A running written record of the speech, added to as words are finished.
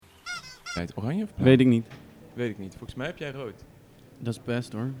Oranje of blauw? Weet ik niet. Weet ik niet. Volgens mij heb jij rood. Dat is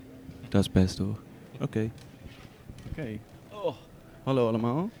best hoor. Dat is best hoor. Oké. Oké. Oh. Hallo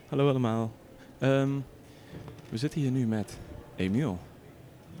allemaal. Hallo allemaal. We zitten hier nu met Emiel.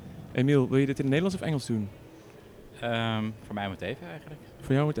 Emiel, wil je dit in het Nederlands of Engels doen? Voor mij moet even eigenlijk.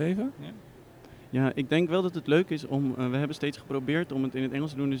 Voor jou moet even? Ja. Ja, ik denk wel dat het leuk is om... we hebben steeds geprobeerd om het in het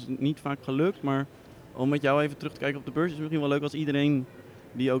Engels te doen. Is het niet vaak gelukt. Maar om met jou even terug te kijken op de beurs... is misschien wel leuk als iedereen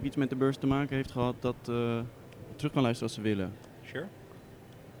die ook iets met de beurs te maken heeft gehad... dat terug kan luisteren als ze willen. Sure.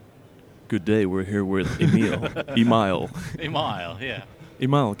 Good day, we're here with Emiel. Emiel. Emiel, yeah.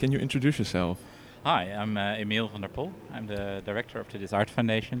 Emiel, can you introduce yourself? Hi, I'm Emiel van der Pol. I'm the director of the This Art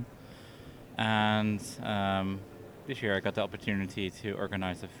Foundation. And this year I got the opportunity to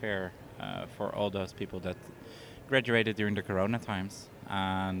organize a fair for all those people that graduated during the Corona times.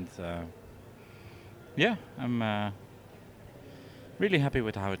 And yeah, I'm really happy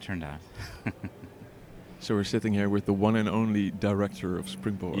with how it turned out. So we're sitting here with the one and only director of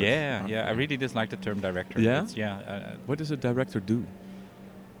Springboard. Yeah, I really dislike the term director. Yeah? What does a director do?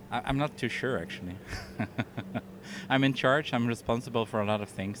 I'm not too sure, actually. I'm in charge. I'm responsible for a lot of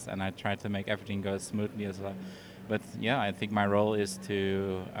things, and I try to make everything go as smoothly as well. But yeah, I think my role is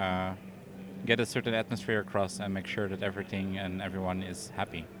to get a certain atmosphere across and make sure that everything and everyone is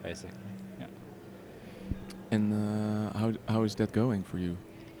happy, basically. Yeah. And how is that going for you?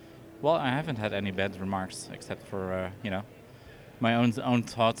 Well, I haven't had any bad remarks except for my own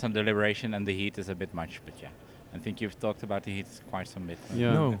thoughts and deliberation, and the heat is a bit much. But yeah, I think you've talked about the heat quite some bit.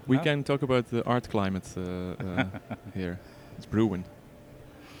 Yeah. No, we can talk about the art climate here. It's brewing.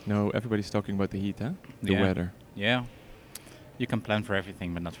 No, everybody's talking about the heat, huh? The weather. Yeah. You can plan for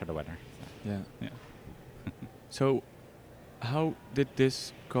everything, but not for the weather. So. Yeah. So, how did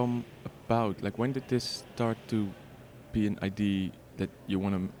this come about? Like, when did this start to be an idea that you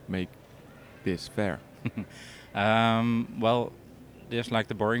want to make this fair? Well, there's like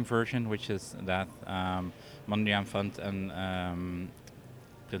the boring version, which is that Mondriaan Fund and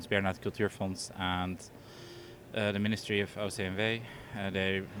Prins Bernhard Cultuurfonds and the Ministry of OCMW,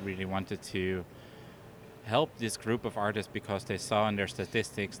 they really wanted to help this group of artists because they saw in their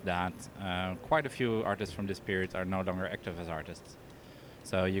statistics that quite a few artists from this period are no longer active as artists.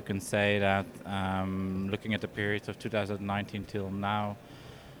 So you can say that looking at the period of 2019 till now,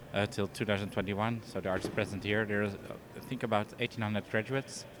 till 2021, so the artists present here, there's I think about 1,800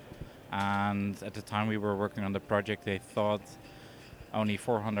 graduates. And at the time we were working on the project, they thought only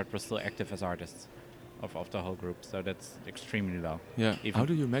 400 were still active as artists of the whole group. So that's extremely low. Yeah. How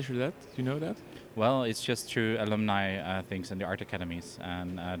do you measure that? Do you know that? Well, it's just through alumni things in the art academies,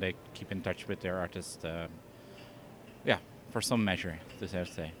 and they keep in touch with their artists. For some measure, to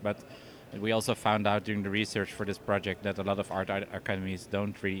say. But we also found out during the research for this project that a lot of art academies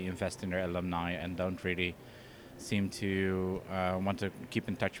don't really invest in their alumni and don't really seem to want to keep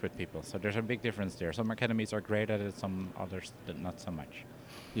in touch with people. So there's a big difference there. Some academies are great at it, some others not so much.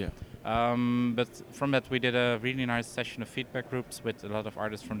 Yeah. But from that we did a really nice session of feedback groups with a lot of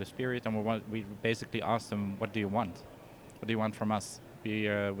artists from this period, and we basically asked them, what do you want? What do you want from us? We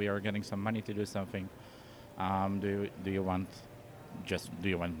are getting some money to do something. Do you want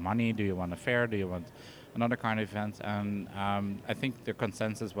money? Do you want a fair? Do you want another kind of event? And I think the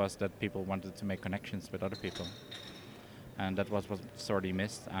consensus was that people wanted to make connections with other people, and that was sorely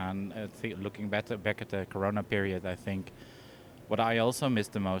missed. And looking back at the Corona period, I think what I also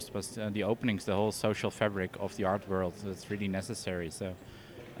missed the most was the openings, the whole social fabric of the art world. That's really necessary. So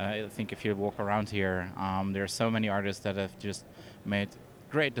I think if you walk around here, there are so many artists that have just made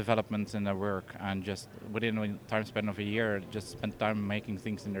great developments in their work, and just within a time span of a year just spent time making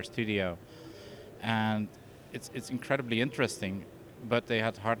things in their studio, and it's incredibly interesting, but they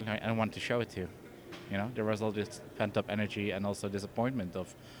had hardly anyone to show it to. There was all this pent up energy and also disappointment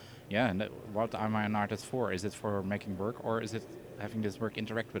of what am I an artist for? Is it for making work, or is it having this work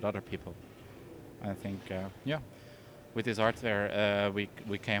interact with other people? I think with this art fair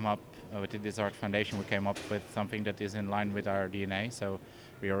we came up with this art foundation, we came up with something that is in line with our DNA. So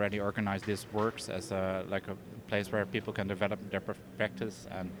we already organize these works as a place where people can develop their practice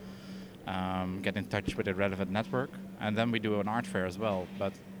and get in touch with a relevant network. And then we do an art fair as well,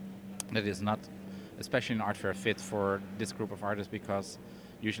 but that is not, especially an art fair, fit for this group of artists, because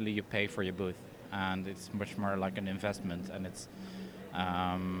usually you pay for your booth, and it's much more like an investment, and it's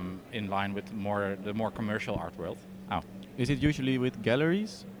in line with the more commercial art world. Is it usually with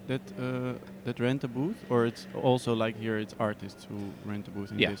galleries that rent a booth, or it's also like here it's artists who rent a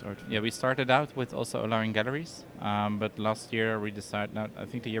booth in this art fair? Yeah, we started out with also allowing galleries, but last year I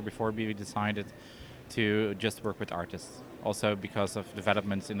think the year before we decided to just work with artists. Also because of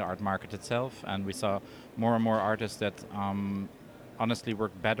developments in the art market itself, and we saw more and more artists that honestly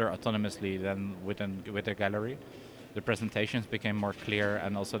work better autonomously than with a gallery. The presentations became more clear,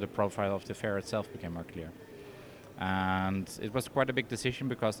 and also the profile of the fair itself became more clear. And it was quite a big decision,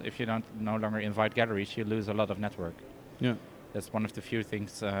 because if you don't no longer invite galleries, you lose a lot of network. Yeah. That's one of the few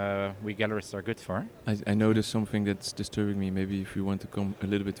things we gallerists are good for. I noticed something that's disturbing me. Maybe if you want to come a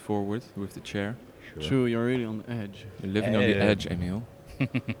little bit forward with the chair. True, you're really on the edge. You're living on the edge, Emiel.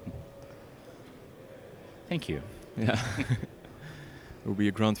 Thank you. Yeah. It will be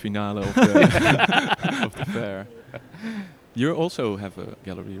a grand finale of the, of the fair. You also have a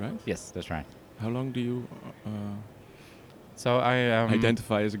gallery, right? Yes, that's right. How long do you So I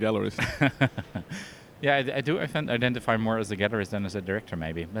identify as a gallerist? Yeah, I do identify more as a gallerist than as a director,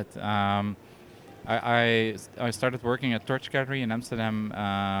 maybe. But I started working at Torch Gallery in Amsterdam.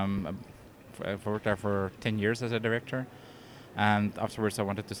 I've worked there for 10 years as a director, and afterwards I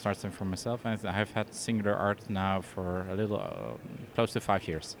wanted to start something for myself. And I've had singular art now for a little close to 5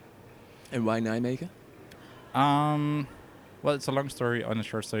 years. And why Nijmegen? Well, it's a long story on a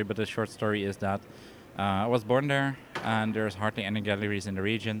short story, but the short story is that I was born there, and there's hardly any galleries in the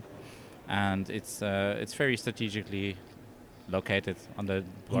region, and it's very strategically located on the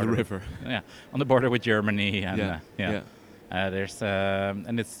border. On the river. Yeah, on the border with Germany, and Yeah. there's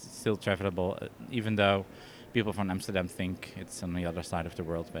and it's still travelable, even though people from Amsterdam think it's on the other side of the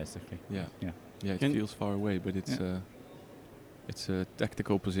world, basically. Yeah. Yeah. Yeah, it Can- feels far away, but it's Yeah. it's a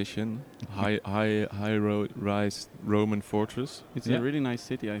tactical position, high-rise Roman fortress. It's Yeah. a really nice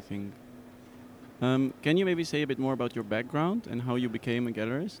city, I think. Can you maybe say a bit more about your background and how you became a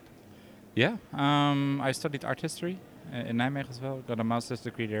gallerist? Yeah, I studied art history in Nijmegen as well. Got a master's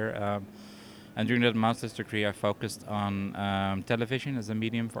degree there, and during that master's degree, I focused on television as a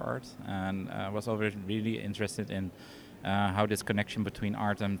medium for art, and was always really interested in how this connection between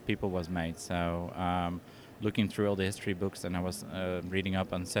art and people was made. So, looking through all the history books, and I was reading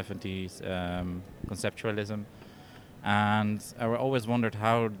up on 70s conceptualism. And I always wondered,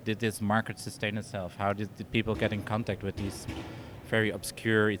 how did this market sustain itself? How did the people get in contact with these very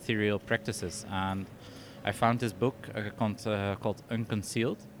obscure, ethereal practices? And I found this book called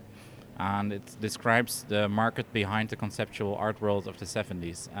Unconcealed, and it describes the market behind the conceptual art world of the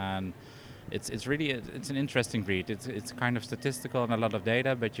 70s. And it's really it's an interesting read. It's kind of statistical and a lot of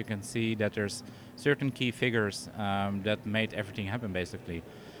data, but you can see that there's certain key figures that made everything happen, basically.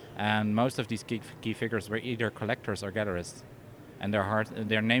 And most of these key figures were either collectors or gallerists, and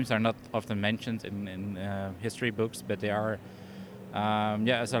their names are not often mentioned in history books, but they are,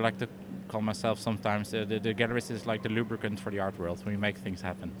 as I like to call myself sometimes, the gallerist is like the lubricant for the art world. We make things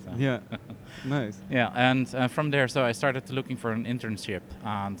happen. So. Yeah, nice. Yeah, and from there, so I started looking for an internship,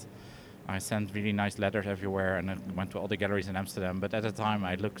 and I sent really nice letters everywhere, and I went to all the galleries in Amsterdam. But at the time,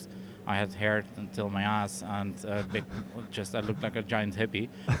 I had hair until my ass, and I looked like a giant hippie.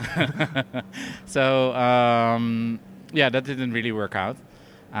 So that didn't really work out.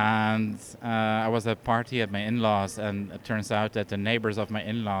 And I was at a party at my in-laws, and it turns out that the neighbors of my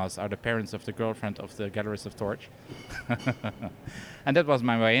in-laws are the parents of the girlfriend of the gallerist of Torch. And that was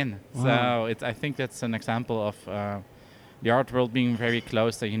my way in. Wow. So I think that's an example of the art world being very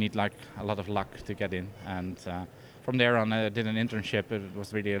close, that you need like a lot of luck to get in. And from there on, I did an internship. It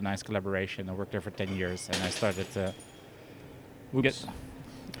was really a nice collaboration. I worked there for 10 years, and I started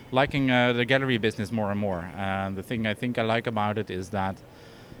liking the gallery business more and more. And the thing I think I like about it is that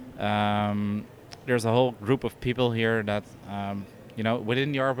there's a whole group of people here that,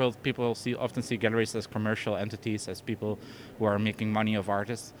 within the art world, people often see galleries as commercial entities, as people who are making money off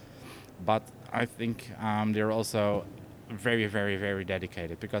artists. But I think they're also very, very, very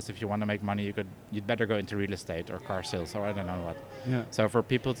dedicated, because if you want to make money, you'd better go into real estate or car sales or I don't know what. Yeah. So for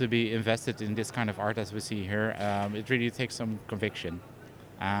people to be invested in this kind of art as we see here, it really takes some conviction.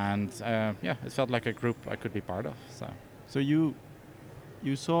 And it felt like a group I could be part of. So you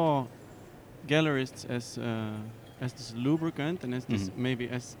saw gallerists as this lubricant, and as this maybe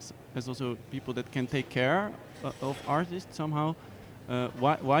as also people that can take care of artists somehow.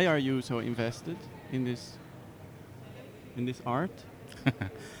 Why are you so invested in this art?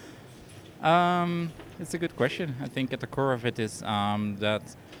 It's a good question. I think at the core of it is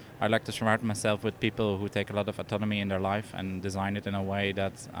that I like to surround myself with people who take a lot of autonomy in their life and design it in a way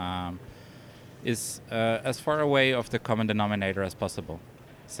that is as far away of the common denominator as possible.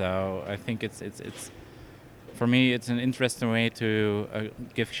 So I think it's for me, it's an interesting way to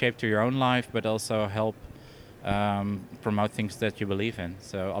give shape to your own life, but also help promote things that you believe in.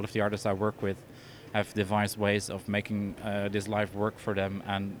 So all of the artists I work with have devised ways of making this life work for them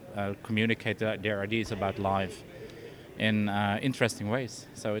and communicate their ideas about life in interesting ways.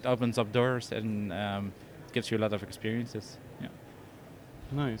 So it opens up doors and gives you a lot of experiences. Yeah.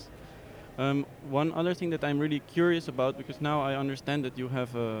 Nice. One other thing that I'm really curious about, because now I understand that you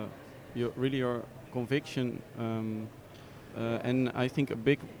have your conviction, and I think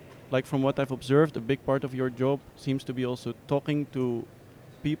like from what I've observed, a big part of your job seems to be also talking to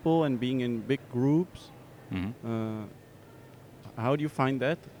people and being in big groups. Mm-hmm. How do you find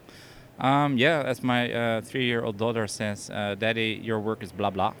that? Yeah, as my 3-year-old daughter says, "Daddy, your work is blah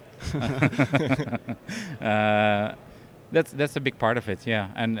blah." That's a big part of it, yeah.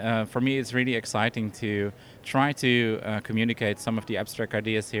 And for me, it's really exciting to try to communicate some of the abstract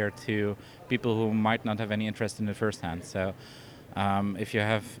ideas here to people who might not have any interest in it firsthand. So if you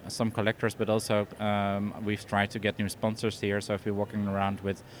have some collectors, but also we've tried to get new sponsors here. So if you're walking around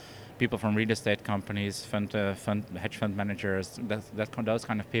with people from real estate companies, hedge fund managers, those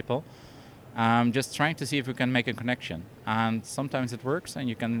kind of people, just trying to see if we can make a connection. And sometimes it works, and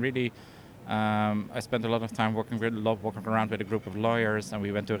you can really. I spent a lot of time walking around with a group of lawyers, and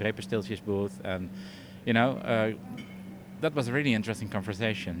we went to a Repensteeltjes booth, and that was a really interesting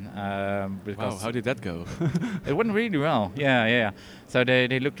conversation. Wow, how did that go? It went really well. Yeah. So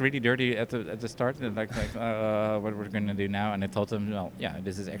they looked really dirty at the start, and like what we're going to do now. And I told them, well, yeah,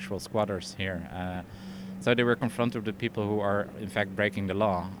 this is actual squatters here. So they were confronted with people who are in fact breaking the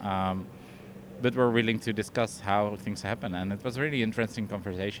law. But we're willing to discuss how things happen, and it was a really interesting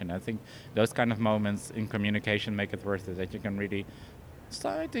conversation. I think those kind of moments in communication make it worth it, that you can really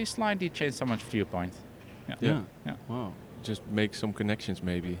slightly change someone's viewpoint. Yeah. Wow. Just make some connections,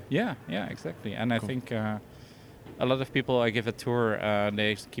 maybe. Yeah, exactly. And I think a lot of people I give a tour,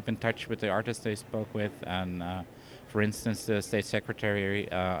 they keep in touch with the artists they spoke with, and for instance, the state secretary,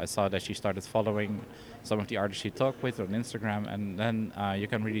 I saw that she started following some of the artists she talked with on Instagram, and then you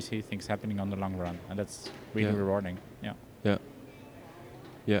can really see things happening on the long run, and that's really rewarding.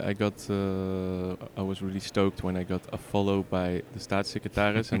 Yeah, I was really stoked when I got a follow by the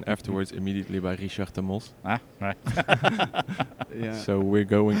staatssecretaris and afterwards immediately by Richard de Mos. Right. Yeah. So we're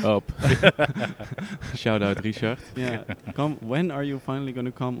going up. Shout out Richard. Yeah. When are you finally going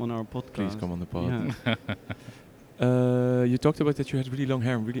to come on our podcast? Please come on the pod. Yeah. You talked about that you had really long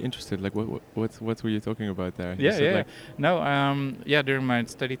hair. I'm really interested. Like, what were you talking about there? You said, Yeah. like, No, during my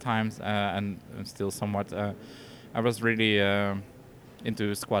study times and still somewhat, I was really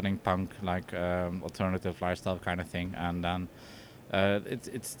into squatting punk, like alternative lifestyle kind of thing. And then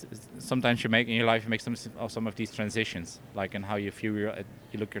it's sometimes in your life you make some of these transitions, like in how you view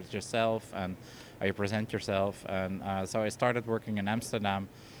you look at yourself and how you present yourself. And so I started working in Amsterdam.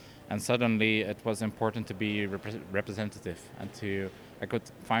 And suddenly it was important to be representative, and I could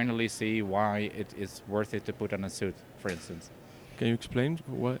finally see why it is worth it to put on a suit, for instance. can you explain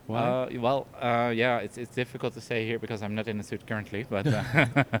why? It's difficult to say here because I'm not in a suit currently, but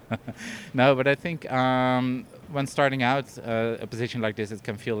no. But I think when starting out a position like this, it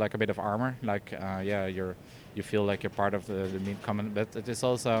can feel like a bit of armor. Like you feel like you're part of the main common, but it is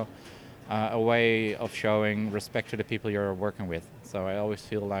also a way of showing respect to the people you're working with. So I always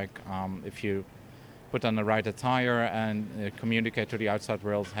feel like if you put on the right attire and communicate to the outside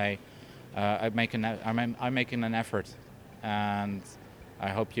world, hey, I'm making an effort, and I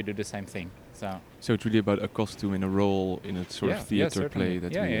hope you do the same thing. So it's really about a costume in a role in a sort of theater play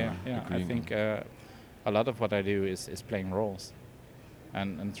that we are I think a lot of what I do is playing roles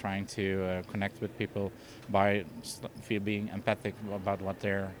and trying to connect with people by being empathic about what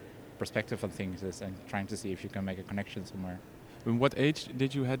their perspective on things is, and trying to see if you can make a connection somewhere. In what age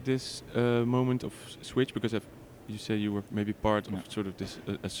did you had this moment of switch? Because you say you were maybe part of sort of this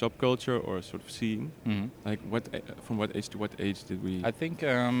a subculture or a sort of scene. Mm-hmm. Like from what age to what age did we? I think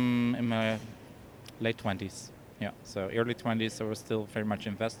in my late 20s. Yeah, so early 20s I was still very much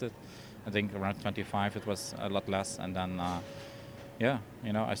invested. I think around 25 it was a lot less, and then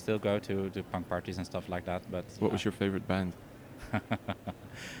I still go to punk parties and stuff like that. But what was your favorite band?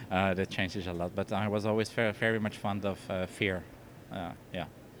 That changes a lot, but I was always very much fond of Fear.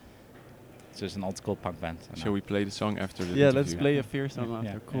 It's just an old school punk band. Shall we play the song after the interview? Let's play a Fear song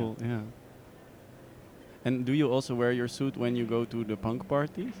after. Cool. Yeah. And do you also wear your suit when you go to the punk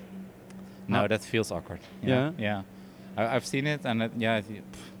parties? No, that feels awkward. Yeah. I've seen it, and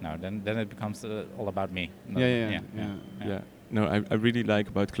then it becomes all about me. Yeah. No, I really like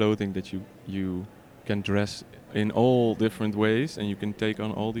about clothing that you can dress in all different ways, and you can take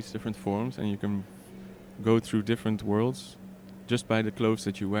on all these different forms, and you can go through different worlds just by the clothes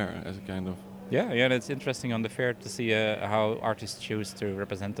that you wear, as a kind of Yeah, yeah, and it's interesting on the fair to see how artists choose to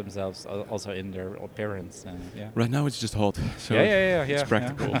represent themselves, also in their appearance. Yeah. Right now it's just hot, so Yeah. it's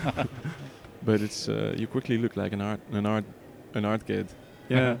practical. But it's you quickly look like an art kid.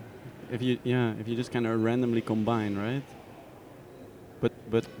 Yeah. if you just kind of randomly combine, right?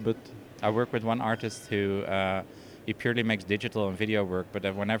 But I work with one artist who he purely makes digital and video work, but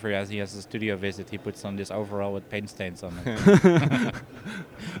whenever he has a studio visit, he puts on this overall with paint stains on it.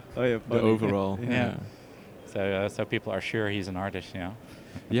 oh yeah, The funny. overall. Yeah. So people are sure he's an artist, you know.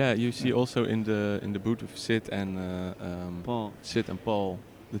 Yeah, you see also in the booth of Sid and Paul. Sid and Paul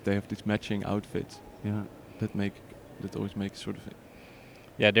that they have these matching outfits Yeah. that always makes sort of.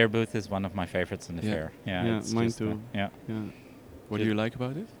 Yeah, their booth is one of my favorites in the Yeah. fair. Yeah, Yeah, it's mine just, too. yeah. What do you like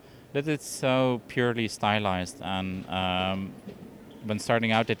about it? That it's so purely stylized, and when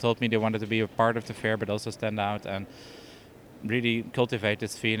starting out they told me they wanted to be a part of the fair but also stand out and really cultivate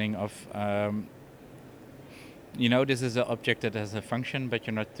this feeling of this is an object that has a function but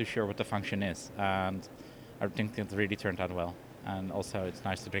you're not too sure what the function is, and I think it really turned out well. And also it's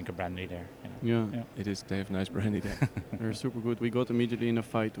nice to drink a brandy there, you know. Yeah. It is. They have nice brandy there. They're super good. We got immediately in a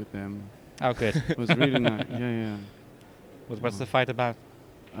fight with them. Oh, good. It was really nice. Yeah. What's the fight about?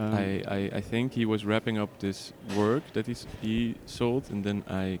 I think he was wrapping up this work that he sold, and then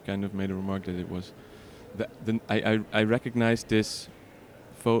I kind of made a remark that it was I recognized this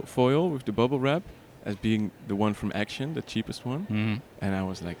foil with the bubble wrap as being the one from Action, the cheapest one. Mm-hmm. And I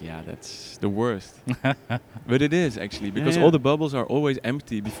was like, yeah, that's the worst. But it is actually, because Yeah. all the bubbles are always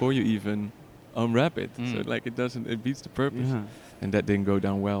empty before you even unwrap it. Mm. So like it beats the purpose. Yeah. And that didn't go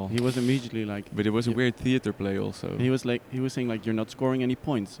down well. He was immediately like. But it was a Yeah. weird theater play also. He was saying like, you're not scoring any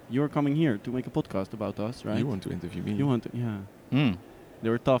points. You're coming here to make a podcast about us, right? You want to interview me. You want to, yeah. Mm. They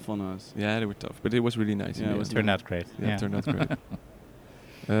were tough on us. Yeah, they were tough, but it was really nice. in Yeah, the it was end. Turned out great. Yeah, it turned out great.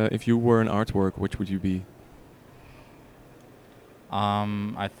 If you were an artwork, which would you be?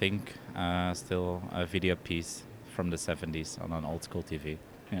 I think still a video piece from the 70s on an old school TV.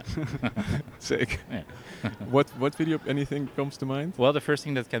 Yeah. Sick. Yeah. What video? Anything comes to mind? Well, the first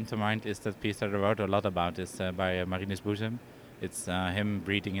thing that came to mind is that piece that I wrote a lot about is by Marinus Boezem. It's him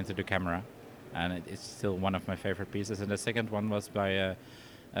breathing into the camera, and it's still one of my favorite pieces. And the second one was by,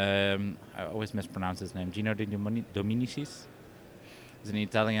 I always mispronounce his name, Gino De Dominicis. He's an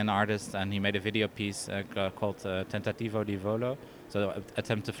Italian artist, and he made a video piece called Tentativo di Volo, so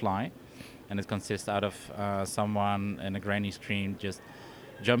attempt to fly. And it consists out of someone in a grainy screen just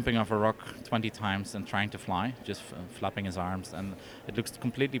jumping off a rock 20 times and trying to fly, just flapping his arms, and it looks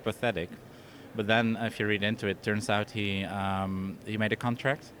completely pathetic. But then, if you read into it, turns out he made a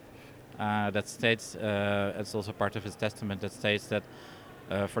contract that states, it's also part of his testament, that states that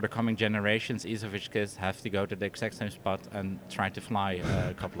for the coming generations, each of his kids have to go to the exact same spot and try to fly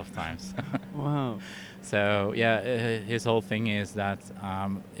a couple of times. Wow. So yeah, his whole thing is that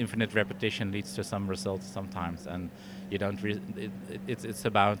infinite repetition leads to some results sometimes, and you don't. It's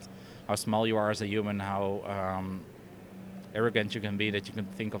about how small you are as a human, how arrogant you can be that you can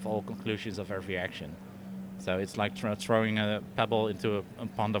think of all conclusions of every action. So it's like throwing a pebble into a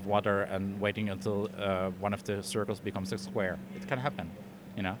pond of water and waiting until one of the circles becomes a square. It can happen,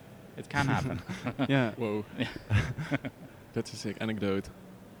 you know. It can happen. Yeah. Whoa. That's a sick anecdote.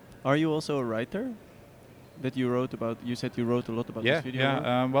 Are you also a writer? That you wrote about? You said you wrote a lot about this video.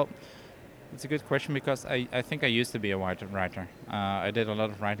 work? Well, it's a good question because I think I used to be a writer. I did a lot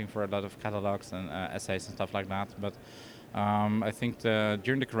of writing for a lot of catalogs and essays and stuff like that. But I think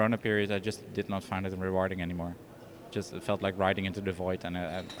during the Corona period, I just did not find it rewarding anymore. Just it felt like writing into the void, and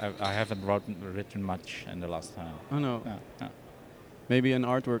I haven't written much in the last time. Oh no. Yeah. Maybe an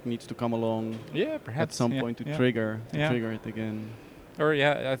artwork needs to come along Yeah, perhaps at some point to trigger it again. Or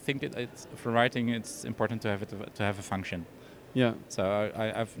I think it's for writing. It's important to have to have a function. Yeah. So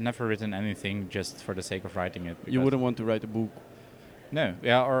I've never written anything just for the sake of writing it. You wouldn't want to write a book. No,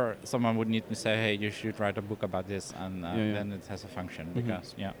 yeah, or someone would need to say, hey, you should write a book about this, and Yeah. then it has a function. Mhm.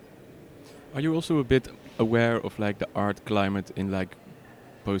 Because Are you also a bit aware of like the art climate in like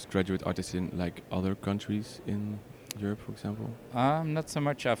postgraduate artists in like other countries in Europe, for example? Not so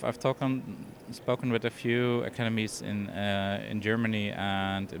much. I've spoken with a few academies in Germany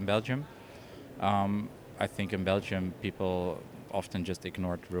and in Belgium. I think in Belgium people often just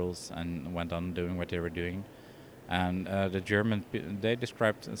ignored rules and went on doing what they were doing. And the German, they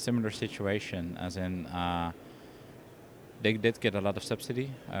described a similar situation, as in they did get a lot of subsidy.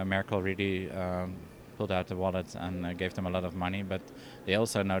 Merkel really pulled out the wallet and gave them a lot of money, but they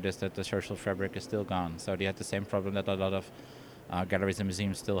also noticed that the social fabric is still gone. So they had the same problem that a lot of galleries and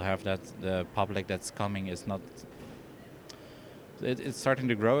museums still have, that the public that's coming is not it's starting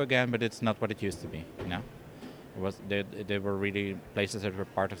to grow again, but it's not what it used to be. They were really places that were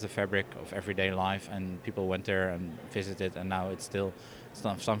part of the fabric of everyday life, and people went there and visited, and now it's still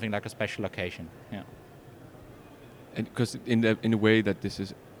something like a special occasion. Yeah. And because in a way that this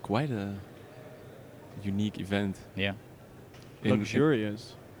is quite a unique event. Yeah.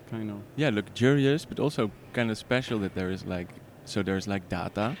 Luxurious, kind of. Yeah, luxurious, but also kind of special that there is there's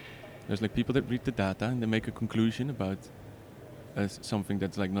data. There's people that read the data and they make a conclusion about something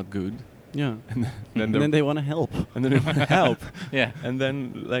that's not good. Yeah. and and then they want to help. And then they want to help. Yeah. And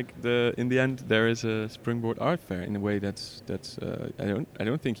then in the end there is a Springboard art fair in a way that's I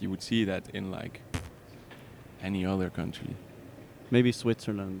don't think you would see that in any other country. Maybe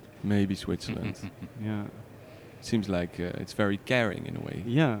Switzerland. Maybe Switzerland. Yeah. Seems like it's very caring in a way.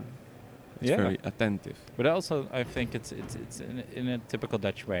 Yeah. It's very attentive. But also, I think it's in a typical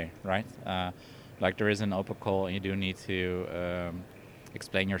Dutch way, right? There is an open call, and you do need to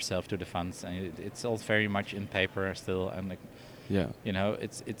explain yourself to the funds, and it's all very much in paper still. And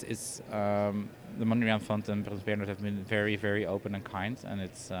it's the Mondrian Fund and Prins Bernhard have been very, very open and kind, and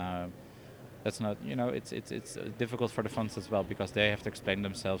it's. That's not, it's difficult for the funds as well because they have to explain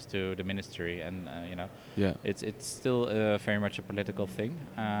themselves to the ministry, and it's still very much a political thing,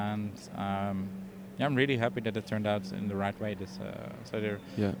 and I'm really happy that it turned out in the right way.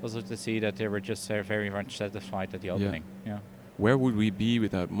 Also to see that they were just very much satisfied at the opening. Yeah. Where would we be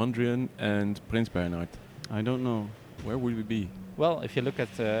without Mondrian and Prins Bernhard? I don't know. Where would we be? Well, if you look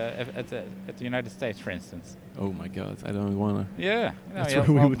at the United States, for instance. Oh my God, I don't wanna. Yeah, that's where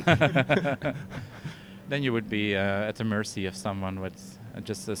we would. Then you would be at the mercy of someone with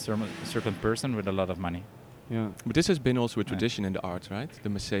just a certain person with a lot of money. Yeah, but this has been also a tradition in the arts, right? The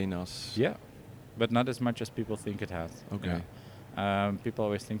mecenas. Yeah, but not as much as people think it has. Okay. People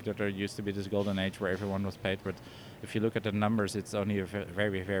always think that there used to be this golden age where everyone was paid, but if you look at the numbers, it's only a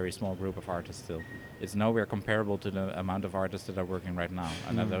very, very small group of artists still. It's nowhere comparable to the amount of artists that are working right now.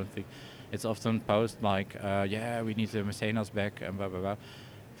 And I don't think it's often posted we need the mecenas back and blah, blah, blah.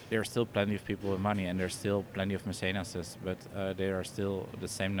 There are still plenty of people with money, and there's still plenty of mecenases, but they are still the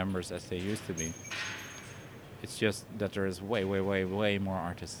same numbers as they used to be. It's just that there is way, way, way, way more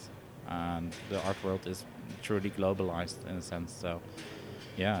artists. And the art world is truly globalized in a sense. So,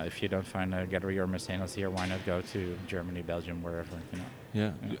 yeah, if you don't find a gallery or mecenas here, why not go to Germany, Belgium, wherever,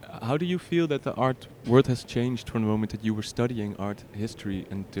 Yeah. How do you feel that the art world has changed from the moment that you were studying art history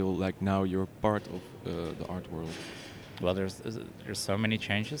until now you're part of the art world? Well, there's so many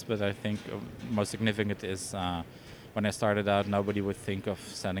changes, but I think most significant is when I started out, nobody would think of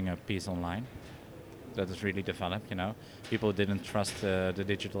sending a piece online. That has really developed, People didn't trust the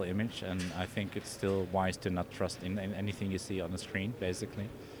digital image, and I think it's still wise to not trust in anything you see on the screen, basically.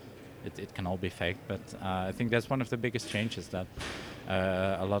 It can all be fake, but I think that's one of the biggest changes, that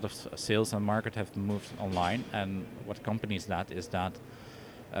a lot of sales and market have moved online, and what accompanies that is that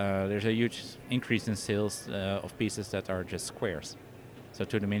there's a huge increase in sales of pieces that are just squares, so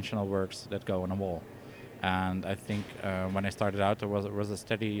two-dimensional works that go on a wall. And I think when I started out, there was a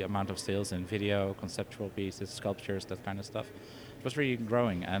steady amount of sales in video, conceptual pieces, sculptures, that kind of stuff. It was really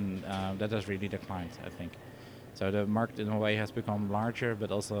growing, and that has really declined, I think. So the market, in a way, has become larger,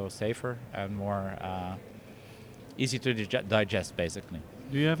 but also safer and more easy to digest, basically.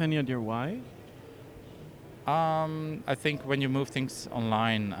 Do you have any idea why? I think when you move things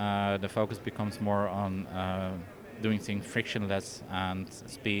online, the focus becomes more on doing things frictionless and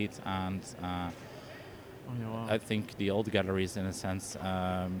speed and... I think the old galleries, in a sense,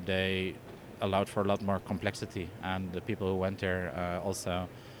 they allowed for a lot more complexity, and the people who went there also...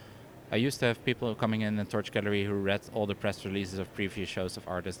 I used to have people coming in Torch Gallery who read all the press releases of previous shows of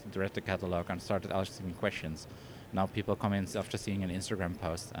artists, read the catalog, and started asking me questions. Now people come in after seeing an Instagram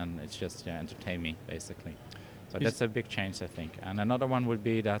post, and it's just entertain me, basically. So that's a big change, I think. And another one would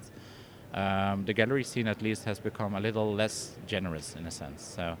be that the gallery scene, at least, has become a little less generous, in a sense.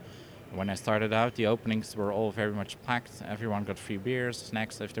 So when I started out, the openings were all very much packed. Everyone got free beers,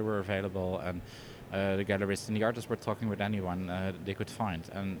 snacks if they were available, and the gallerists and the artists were talking with anyone they could find.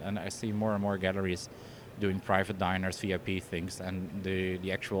 And I see more and more galleries doing private diners, VIP things, and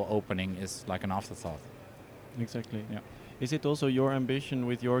the actual opening is like an afterthought. Exactly. Yeah. Is it also your ambition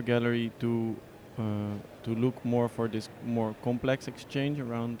with your gallery to look more for this more complex exchange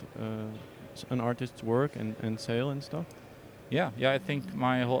around an artist's work and sale and stuff? Yeah, I think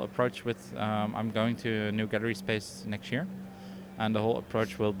my whole approach with I'm going to a new gallery space next year, and the whole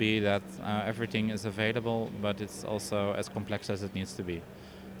approach will be that everything is available, but it's also as complex as it needs to be.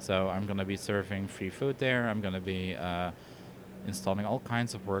 So I'm going to be serving free food there. I'm going to be installing all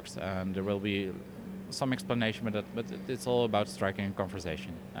kinds of works, and there will be some explanation, but it's all about striking a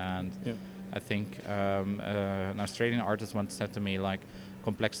conversation. And Yeah. I think an Australian artist once said to me, like,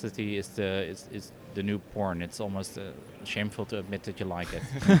 complexity is the new porn. It's almost shameful to admit that you like it.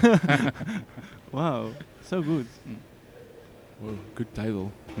 Wow, so good. Whoa, good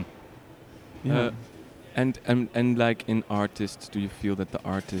title. Yeah. And like in artists, do you feel that the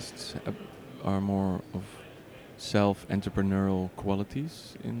artists are more of self-entrepreneurial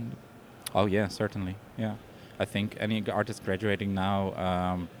qualities in? Oh yeah, certainly. Yeah, I think any artist graduating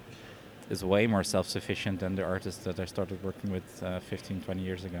now is way more self-sufficient than the artists that I started working with 15, 20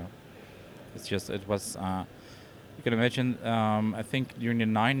 years ago. It was. You can imagine. I think during the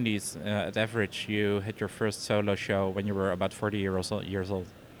 90s, at average, you hit your first solo show when you were about 40 years old.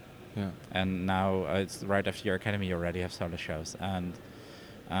 Yeah. And now it's right after your academy. You already have solo shows, and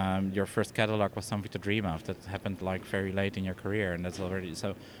your first catalog was something to dream of. That happened like very late in your career, and that's already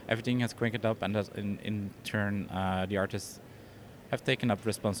so. Everything has quickened up, and that in turn, the artists have taken up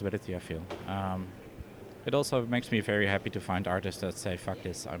responsibility. I feel. It also makes me very happy to find artists that say, "Fuck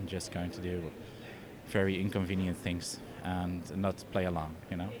this! I'm just going to do very inconvenient things and not play along."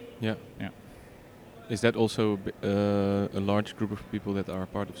 You know. Yeah. Yeah. Is that also a large group of people that are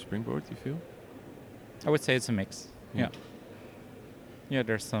part of Springboard, you feel? I would say it's a mix. Yeah. Yeah,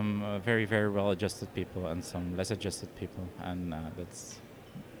 there's some very, very well-adjusted people and some less adjusted people, and that's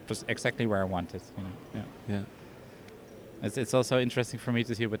just exactly where I want it. You know? Yeah. Yeah. It's also interesting for me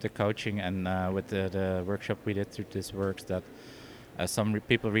to see with the coaching and with the workshop we did through this works that some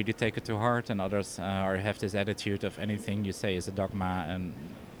people really take it to heart, and others have this attitude of anything you say is a dogma, and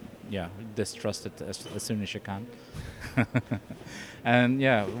distrust it as soon as you can. And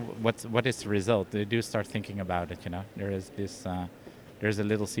what is the result? They do start thinking about it. You know, there is this. There's a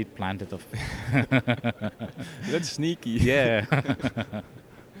little seed planted of. That's sneaky. Yeah.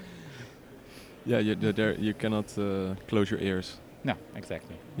 Yeah, you cannot close your ears. No,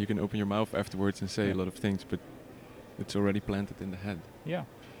 exactly. You can open your mouth afterwards and say Yeah. a lot of things, but it's already planted in the head. Yeah.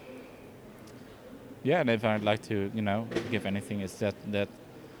 Yeah, and if I'd like to, give anything, is that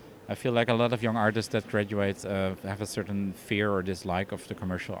I feel like a lot of young artists that graduate have a certain fear or dislike of the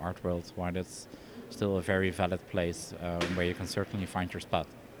commercial art world, while it's still a very valid place where you can certainly find your spot.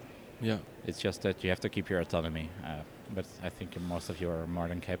 Yeah. It's just that you have to keep your autonomy, but I think most of you are more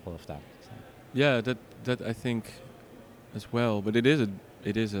than capable of that. So. Yeah, that I think as well. But it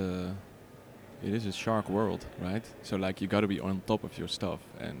is a shark world, right? So like you got to be on top of your stuff,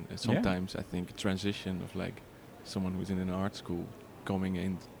 and sometimes I think transition of like someone who's in an art school coming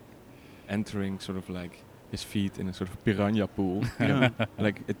in, entering sort of like his feet in a sort of piranha pool, you know,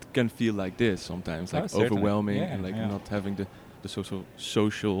 like it can feel like this sometimes, like overwhelming and like not having the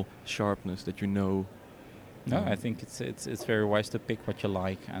social sharpness that you know. No, I think it's very wise to pick what you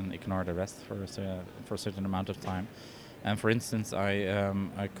like and ignore the rest for a certain amount of time. And for instance,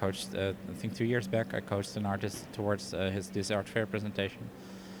 I coached, I think 2 years back, I coached an artist towards this art fair presentation.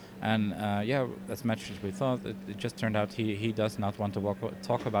 And as much as we thought, it just turned out he does not want to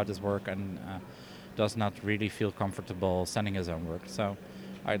talk about his work and does not really feel comfortable selling his own work. So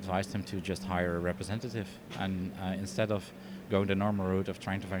I advised him to just hire a representative. And instead of going the normal route of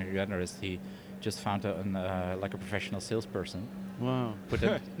trying to find a gallerist, he just found like a professional salesperson. Wow. Put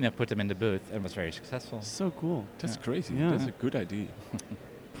them in the booth and was very successful. So cool. That's crazy. Yeah. That's a good idea.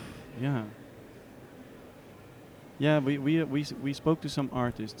 Yeah. Yeah, we spoke to some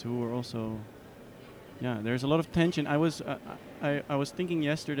artists who were also. Yeah, there's a lot of tension. I was thinking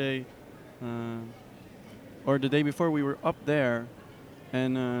yesterday, or the day before, we were up there,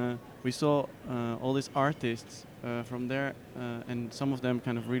 and we saw all these artists from there, and some of them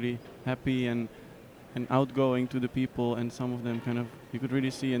kind of really happy and outgoing to the people, and some of them kind of you could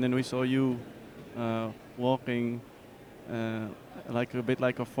really see. And then we saw you walking. Like a bit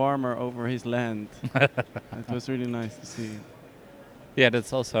like a farmer over his land. It was really nice to see. Yeah,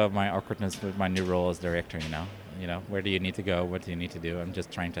 that's also my awkwardness with my new role as director. You know, where do you need to go? What do you need to do? I'm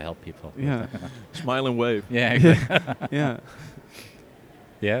just trying to help people. Yeah, smile and wave. Yeah, exactly. Yeah.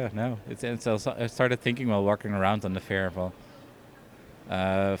 Yeah, no. It's also, I started thinking while walking around on the fair. Well,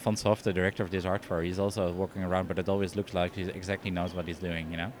 Van Soft, the director of this art fair, he's also walking around, but it always looks like he exactly knows what he's doing.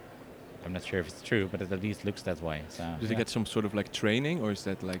 You know. I'm not sure if it's true, but it at least looks that way. So, Does he get some sort of like training, or is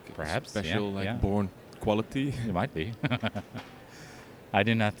that like perhaps special, born quality? It might be. I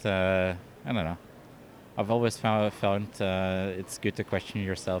do not. I don't know. I've always found it's good to question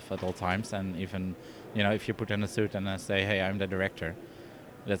yourself at all times, and even if you put on a suit and say, "Hey, I'm the director,"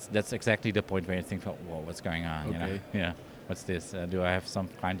 that's exactly the point where you think, "Whoa, what's going on?" Okay. Yeah. What's this? Do I have some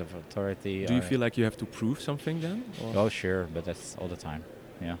kind of authority? Do you feel like you have to prove something then? Oh, sure, but that's all the time.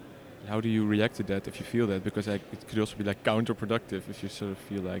 Yeah. how do you react to that if you feel that? Because it could also be like counterproductive if you sort of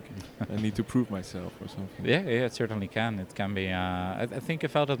feel like I need to prove myself or something. Yeah, it certainly can. It can be. I think I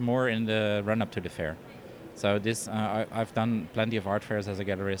felt it more in the run-up to the fair. So this, I've done plenty of art fairs as a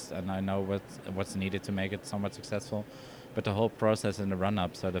gallerist, and I know what's needed to make it somewhat successful. But the whole process in the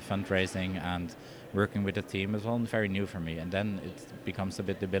run-up, so the fundraising and working with the team, is all very new for me. And then it becomes a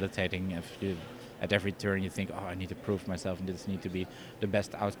bit debilitating if you, at every turn, you think, oh, I need to prove myself, and this need to be the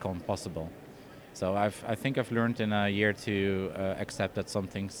best outcome possible. So I think I've learned in a year to accept that some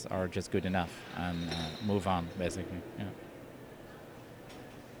things are just good enough and move on, basically. Yeah.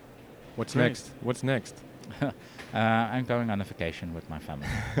 What's Great. next? What's next? I'm going on a vacation with my family.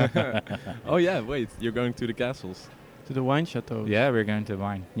 Oh yeah, wait, you're going to the castles. To the wine chateau. Yeah, we're going to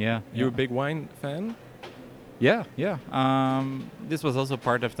wine. Yeah. You're a big wine fan? Yeah. This was also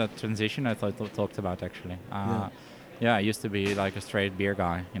part of that transition I talked about, actually. Yeah, I used to be like a straight beer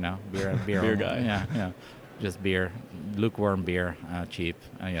guy, beer Beer guy. Yeah, just beer, lukewarm beer, cheap,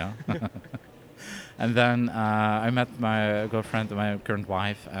 And then I met my girlfriend, my current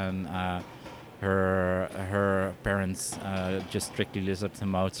wife, and her parents just strictly listen to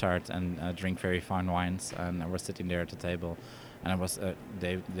Mozart and drink very fine wines. And I was sitting there at the table, and I was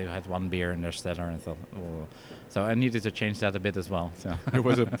they had one beer in their cellar, and I thought, oh. So I needed to change that a bit as well. So It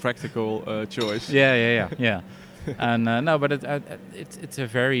was a practical choice. Yeah. And no, but it's a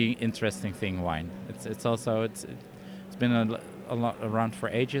very interesting thing. Wine. It's also it's been a lot around for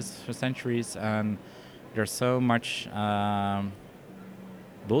ages, for centuries, and there's so much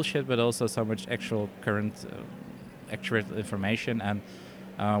bullshit, but also so much actual current, accurate information. And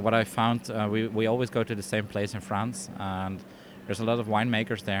what I found, we always go to the same place in France, and there's a lot of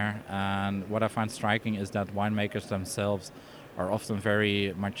winemakers there. And what I find striking is that winemakers themselves are often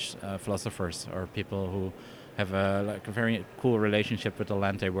very much philosophers or people who have a very cool relationship with the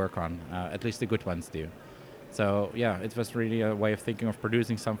land they work on. At least the good ones do. So yeah, it was really a way of thinking of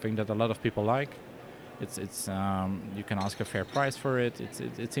producing something that a lot of people like. It's you can ask a fair price for it.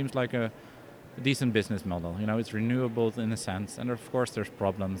 It seems like a decent business model. It's renewable in a sense, and of course there's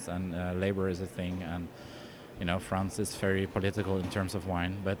problems, and labor is a thing, and France is very political in terms of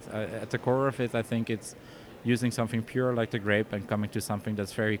wine. But at the core of it, I think it's using something pure like the grape and coming to something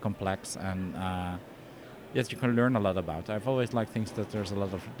that's very complex and yes, you can learn a lot about. I've always liked things that there's a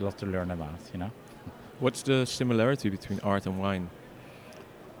lot to learn about. What's the similarity between art and wine?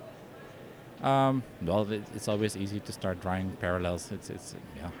 Well, it's always easy to start drawing parallels. It's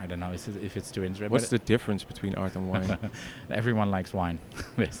I don't know if it's too interesting. What's the difference between art and wine? Everyone likes wine,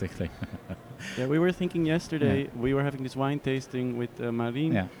 basically. Yeah, we were thinking yesterday, we were having this wine tasting with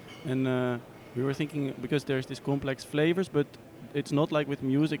Marine, and we were thinking, because there's these complex flavors, but it's not like with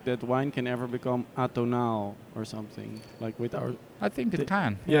music that wine can ever become atonal or something, like with our... I think it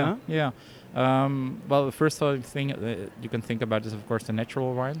can. Yeah? Yeah. Well, the first thing you can think about is, of course, the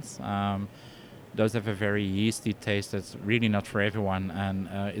natural wines. Those have a very yeasty taste that's really not for everyone, and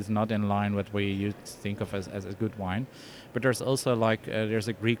is not in line with what you think of as a good wine. But there's also there's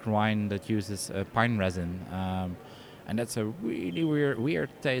a Greek wine that uses pine resin, and that's a really weird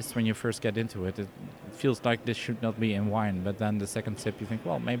taste when you first get into it. It feels like this should not be in wine, but then the second sip you think,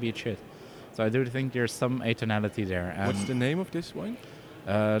 well, maybe it should. So I do think there's some atonality there. What's the name of this wine?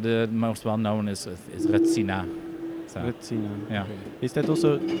 The most well-known is Retsina. So, Retsina. Yeah. Okay. Is that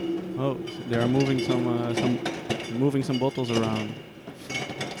also... Oh, they are moving some bottles around.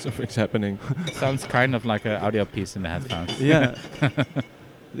 Something's happening. Sounds kind of like an audio piece in the headphones. Yeah.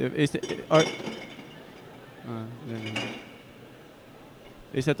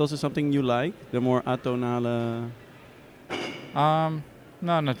 Is that also something you like? The more atonale... No,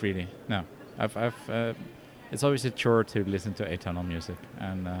 not really. No. It's always a chore to listen to atonal music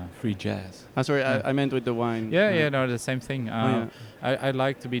and Free jazz. Sorry, I meant with the wine. No, the same thing. I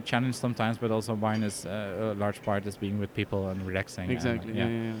like to be challenged sometimes, but also wine is a large part is being with people and relaxing. Exactly.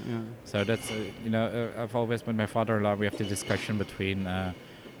 And, Yeah. So that's I've always with my father-in-law we have the discussion between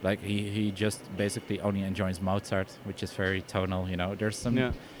he just basically only enjoys Mozart, which is very tonal. There's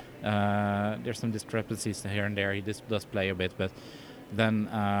some discrepancies here and there. He does play a bit, but then.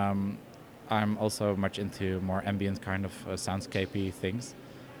 I'm also much into more ambient kind of soundscapey things,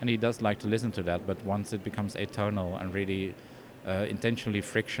 and he does like to listen to that, but once it becomes atonal and really intentionally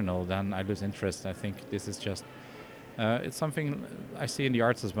frictional, then I lose interest. I think this is just it's something I see in the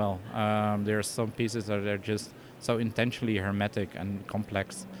arts as well. There are some pieces that are just so intentionally hermetic and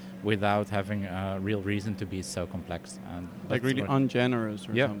complex without having a real reason to be so complex. And like really ungenerous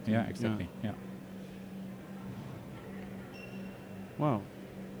or something. Yeah, exactly. Yeah. Wow.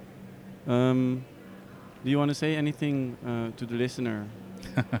 Do you want to say anything to the listener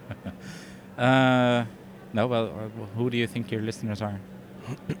No, well, who do you think your listeners are?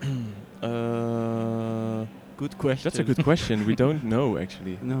 Good question. That's a good question. We don't know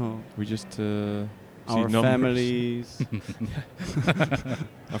actually. No. We just see Our numbers. families.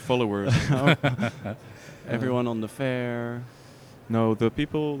 Our followers. Everyone on the fair. No, the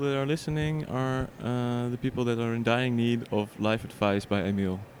people that are listening are the people that are in dying need of life advice by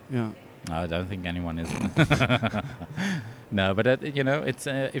Emiel. Yeah. No, I don't think anyone is. No, but it's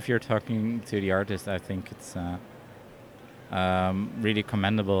if you're talking to the artist, I think it's really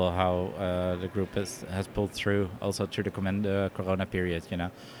commendable how the group has pulled through, also through the Corona period.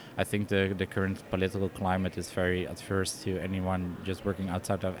 I think the current political climate is very adverse to anyone just working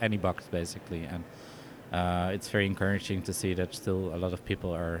outside of any box, basically, and it's very encouraging to see that still a lot of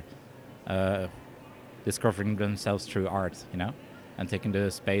people are discovering themselves through art, and taking the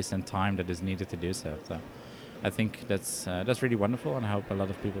space and time that is needed to do so. So I think that's really wonderful, and I hope a lot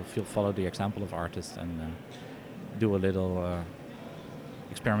of people follow the example of artists and do a little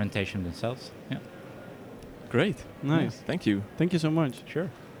experimentation themselves. Yeah. Great. Nice. Yeah, thank you. Thank you so much. Sure.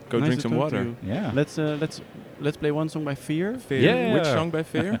 Go Nice drink to some talk to water. you. Yeah. Let's play one song by Fear. Fear. Yeah. Which song by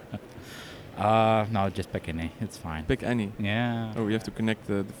Fear? No, just pick any. It's fine. Pick any. Yeah. Oh, we have to connect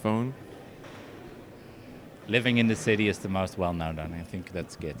the phone. Living in the City is the most well-known one. I think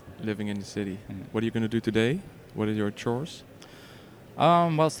that's good. Living in the city. Yeah. What are you going to do today? What are your chores?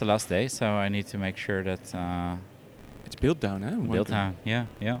 Well, it's the last day, so I need to make sure that It's built down, huh? built down. Yeah.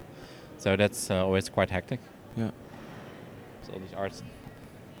 So that's always quite hectic. Yeah. So all these arts.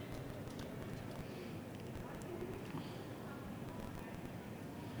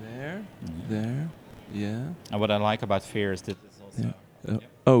 There. Yeah. There. Yeah. And what I like about Fear is that it's also. Yeah. Yep.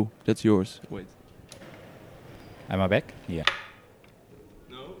 Oh, that's yours. Wait. Am I back? Yeah.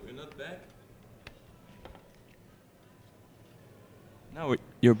 No, you're not back. No,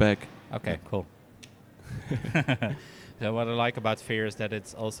 you're back. Okay, cool. So what I like about Fear is that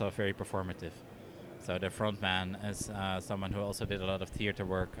it's also very performative. So the frontman is someone who also did a lot of theater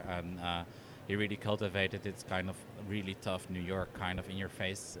work, and he really cultivated its kind of really tough New York kind of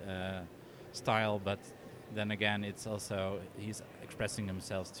in-your-face style. But then again, it's also he's expressing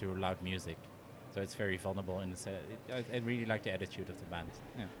himself through loud music. So it's very vulnerable in the set. I really like the attitude of the band.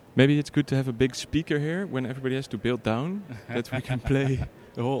 Yeah. Maybe it's good to have a big speaker here when everybody has to build down, that we can play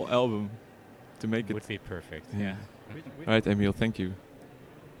the whole album to make it. Would be perfect. Yeah. Yeah. All right, Emiel, thank you.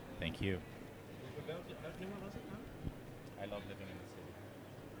 Thank you.